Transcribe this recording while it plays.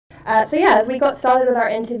As we got started with our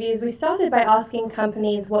interviews, we started by asking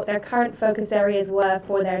companies what their current focus areas were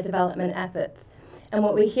for their development efforts. And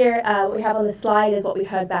what we have on the slide is what we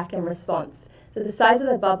heard back in response. So the size of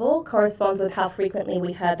the bubble corresponds with how frequently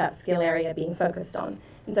we heard that skill area being focused on.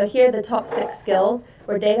 And so here the top 6 skills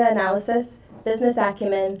were data analysis, business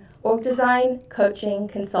acumen, org design, coaching,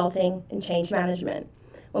 consulting, and change management.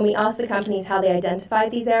 When we asked the companies how they identified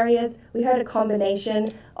these areas, we heard a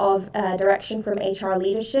combination of direction from HR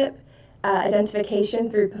leadership, identification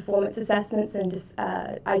through performance assessments and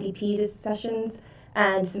IDP sessions,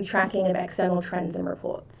 and some tracking of external trends and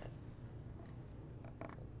reports.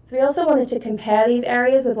 So we also wanted to compare these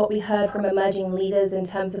areas with what we heard from emerging leaders in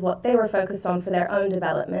terms of what they were focused on for their own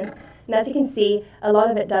development. And as you can see, a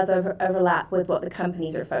lot of it does overlap with what the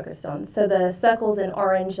companies are focused on. So the circles in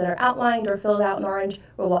orange that are outlined or filled out in orange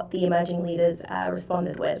were what the emerging leaders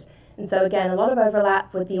responded with. And so again, a lot of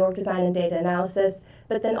overlap with the org design and data analysis,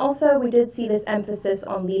 but then also we did see this emphasis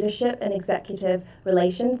on leadership and executive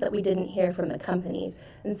relations that we didn't hear from the companies.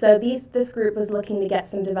 And so this group was looking to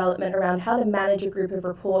get some development around how to manage a group of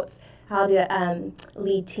reports, how to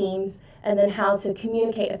lead teams, and then how to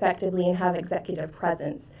communicate effectively and have executive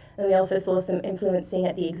presence. And we also saw some influencing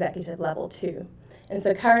at the executive level too. And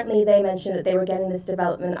so currently they mentioned that they were getting this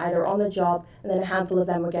development either on the job, and then a handful of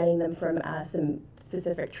them were getting them from some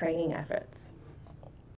specific training efforts.